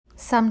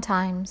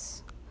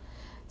Sometimes.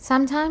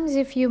 Sometimes,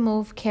 if you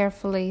move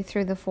carefully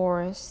through the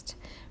forest,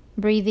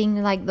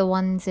 breathing like the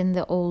ones in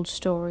the old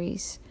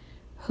stories,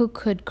 who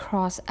could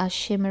cross a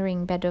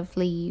shimmering bed of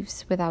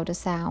leaves without a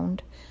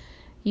sound,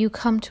 you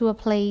come to a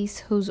place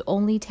whose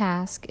only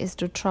task is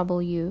to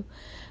trouble you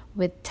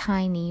with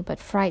tiny but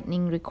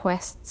frightening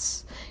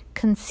requests,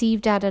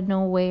 conceived out of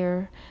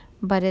nowhere,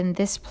 but in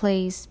this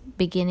place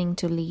beginning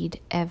to lead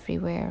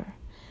everywhere.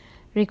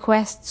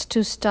 Requests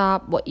to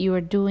stop what you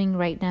are doing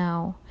right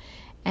now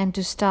and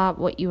to stop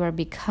what you are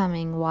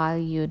becoming while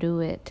you do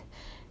it.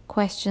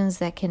 Questions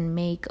that can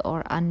make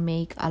or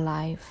unmake a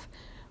life.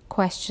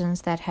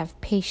 Questions that have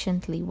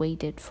patiently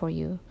waited for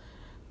you.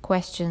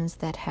 Questions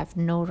that have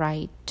no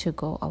right to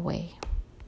go away.